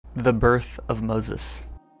The birth of Moses.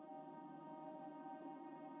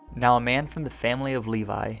 Now a man from the family of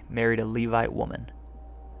Levi married a Levite woman.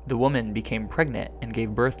 The woman became pregnant and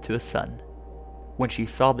gave birth to a son. When she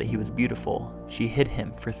saw that he was beautiful, she hid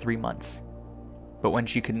him for 3 months. But when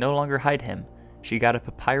she could no longer hide him, she got a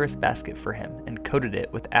papyrus basket for him and coated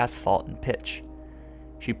it with asphalt and pitch.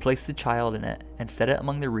 She placed the child in it and set it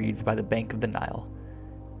among the reeds by the bank of the Nile.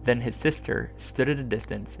 Then his sister stood at a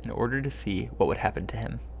distance in order to see what would happen to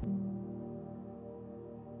him.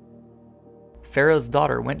 Pharaoh's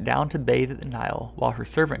daughter went down to bathe at the Nile while her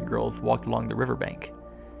servant girls walked along the riverbank.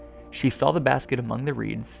 She saw the basket among the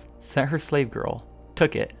reeds, sent her slave girl,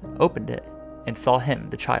 took it, opened it, and saw him,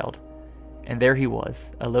 the child. And there he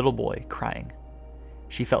was, a little boy, crying.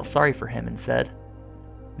 She felt sorry for him and said,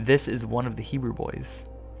 "This is one of the Hebrew boys."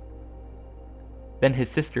 Then his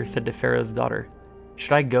sister said to Pharaoh's daughter,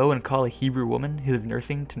 "Should I go and call a Hebrew woman who is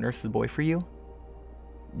nursing to nurse the boy for you?"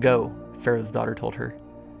 "Go," Pharaoh's daughter told her.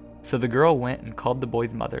 So the girl went and called the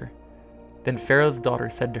boy's mother. Then Pharaoh's daughter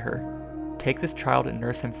said to her, "Take this child and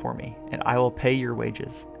nurse him for me, and I will pay your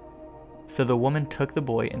wages." So the woman took the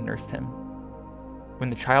boy and nursed him. When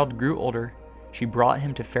the child grew older, she brought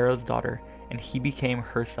him to Pharaoh's daughter, and he became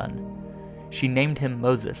her son. She named him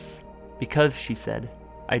Moses, because, she said,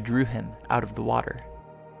 "I drew him out of the water."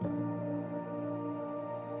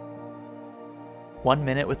 1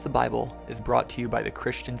 Minute with the Bible is brought to you by the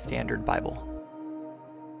Christian Standard Bible.